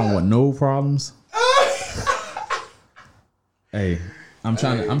edit it I don't out? want no problems. Hey, I'm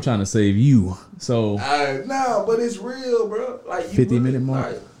trying to save you. So no, but it's real, bro. Like 50-minute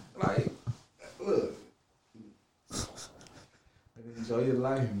mark. Like, look. Enjoy your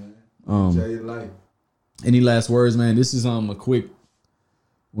life, man. Enjoy your life. Any last words, man? This is a quick.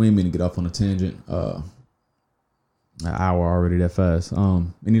 We ain't mean to get off on a tangent. An hour already that fast.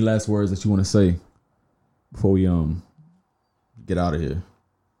 Any last words that you want to say before we get out of here?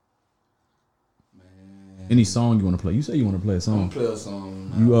 Man. Any song you want to play? You say you want to play a song. I'm gonna play a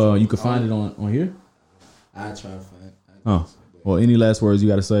song. You can find it on here. I try to find it. Well, any last words you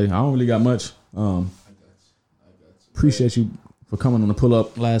got to say? I don't really got much. I got you. Appreciate you for coming on the pull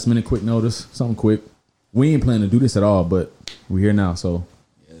up last minute quick notice. Something quick. We ain't planning to do this at all, but we're here now, so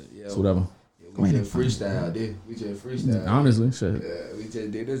it's whatever. We just freestyle, dude. We just freestyle. Honestly, shit. Yeah, we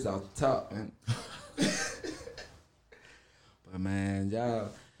just did this off the top, man. But man,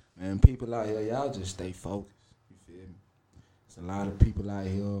 people out here, y'all just stay focused. You feel me? There's a lot of people out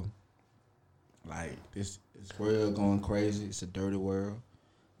here. Like this world going crazy. It's a dirty world.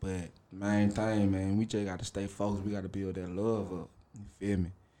 But main thing, man, we just gotta stay focused. We gotta build that love up. You feel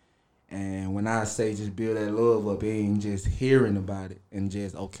me? And when I say just build that love up, it ain't just hearing about it and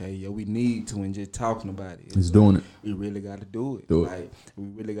just, okay, yeah, we need to, and just talking about it. It's doing it. We really got to do it. Like, we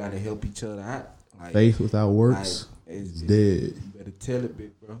really got to help each other out. Like, faith without works is dead. You better tell it,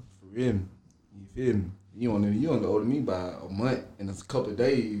 big bro. For real. You feel me? You only older me by a month and it's a couple of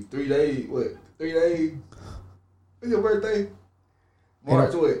days, 3 days. What? 3 days? When's your birthday?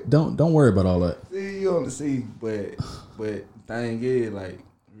 March what? Don't worry about all that. See, you on the see, but thing is, like,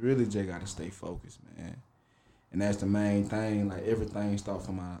 really just gotta stay focused, man. And that's the main thing. Like, everything starts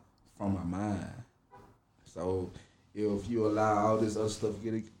from my mind. So if you allow all this other stuff to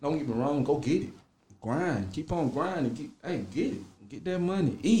get it, don't get me wrong, go get it. Grind. Keep on grinding. Get it. Get that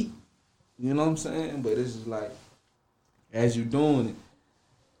money. Eat. You know what I'm saying? But it's just like, as you doing it,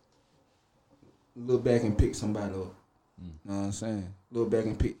 look back and pick somebody up. You know what I'm saying? Look back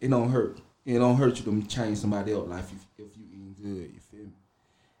and pick. It don't hurt. It don't hurt you to change somebody else's life if you eating good. You feel me?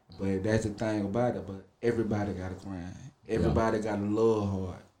 But that's the thing about it. But everybody got to grind. Everybody got to love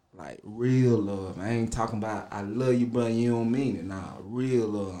hard. Like, real love. I ain't talking about I love you, but you don't mean it. Nah, real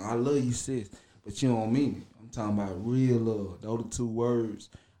love. I love you, sis, but you don't mean it. I'm talking about real love. Those are 2 words.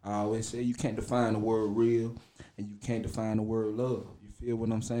 I always say you can't define the word real and you can't define the word love. You feel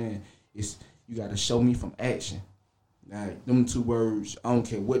what I'm saying? It's you got to show me from action. Like, them 2 words, I don't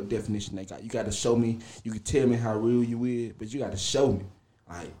care what definition they got. You got to show me. You can tell me how real you is, but you got to show me.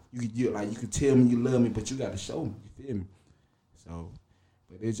 Like, you can tell me you love me, but you got to show me. You feel me? So,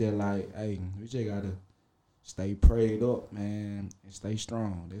 but it's just like, hey, we just got to stay prayed up, man, and stay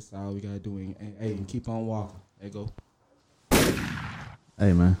strong. That's all we got to do. And keep on walking. There you go.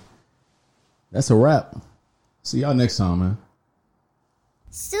 Hey, man. That's a wrap. See y'all next time, man.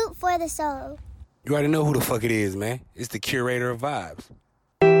 Soup for the soul. You already know who the fuck it is, man. It's the curator of vibes.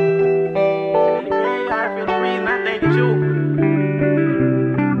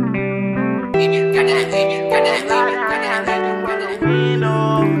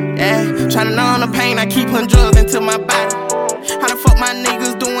 Yeah, tryna numb the pain, I keep putting drugs into my body. How the fuck my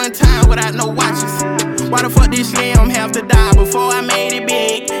niggas doing time without no watches? Why the fuck this slim have to die before I made it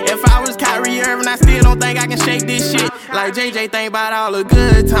big? If I was Kyrie Irving, I still don't think I can shake this shit. Like JJ think about all the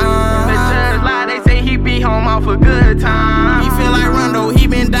good times. Bitches lie, they say he be home off a good time. He feel like Rondo, he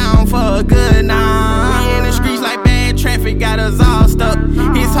been down for a good night. We in the streets like bad traffic, got us all stuck.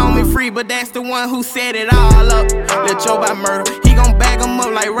 His homie free, but that's the one who set it all up. Let Joe by murder, he gon' bag him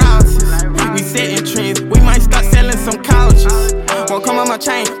up like Rouses. We setting trends, we might start selling some couches. Won't come on my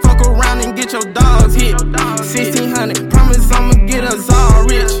chain, fuck around and get your dogs hit. 1600, promise I'ma get us all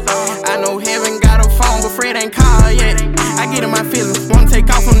rich. I know heaven got a phone, but Fred ain't called yet. I get in my feelings, wanna take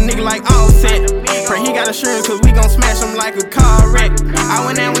off on a nigga like Offset. Pray he got assurance, cause we gon' smash him like a car wreck. I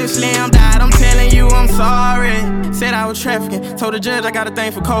went down when Slim died, I'm telling you I'm sorry. Said I was trafficking, told the judge I got a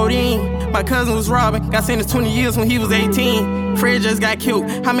thing for codeine. My cousin was robbing, got sentenced 20 years when he was 18. Fred just got killed,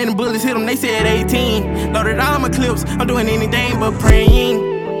 how many bullets hit him? They said 18. Loaded all my clips, I'm doing anything but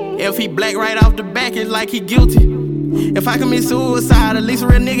praying. If he black right off the back, it's like he guilty. If I commit suicide, at least a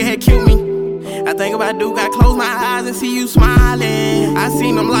real nigga had killed me. I think about Duke, I close my eyes and see you smiling. I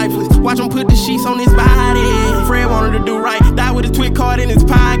seen him lifeless, watch him put the sheets on his body. Fred wanted to do right, die with a twit card in his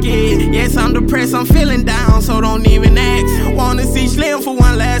pocket. Yes, I'm depressed, I'm feeling down, so don't even ask. Wanna see Slim for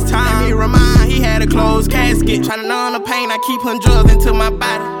one last time. He remind he had a closed casket. Tryna numb the pain, I keep putting drugs into my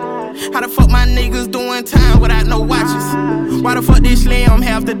body. How the fuck my niggas doing time without no watches? Why the fuck this Slim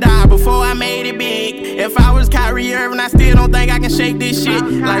have to die before I made it big? If I was Kyrie Irving, I still don't think I can shake this shit.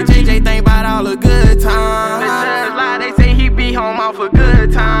 Like JJ think about all the good times. Bitches lie, they say he be home off a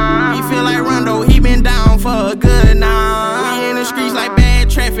good time. He feel like Rondo, he been down for a good night. We in the streets like bad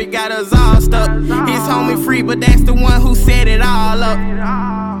traffic, got us all stuck. His homie free, but that's the one who set it all up.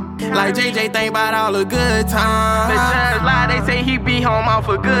 Like JJ think about all the good times. Bitches lie, they say he be home off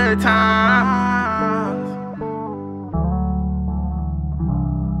a good time.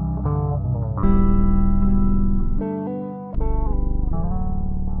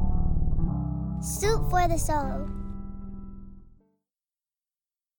 Soup for the soul.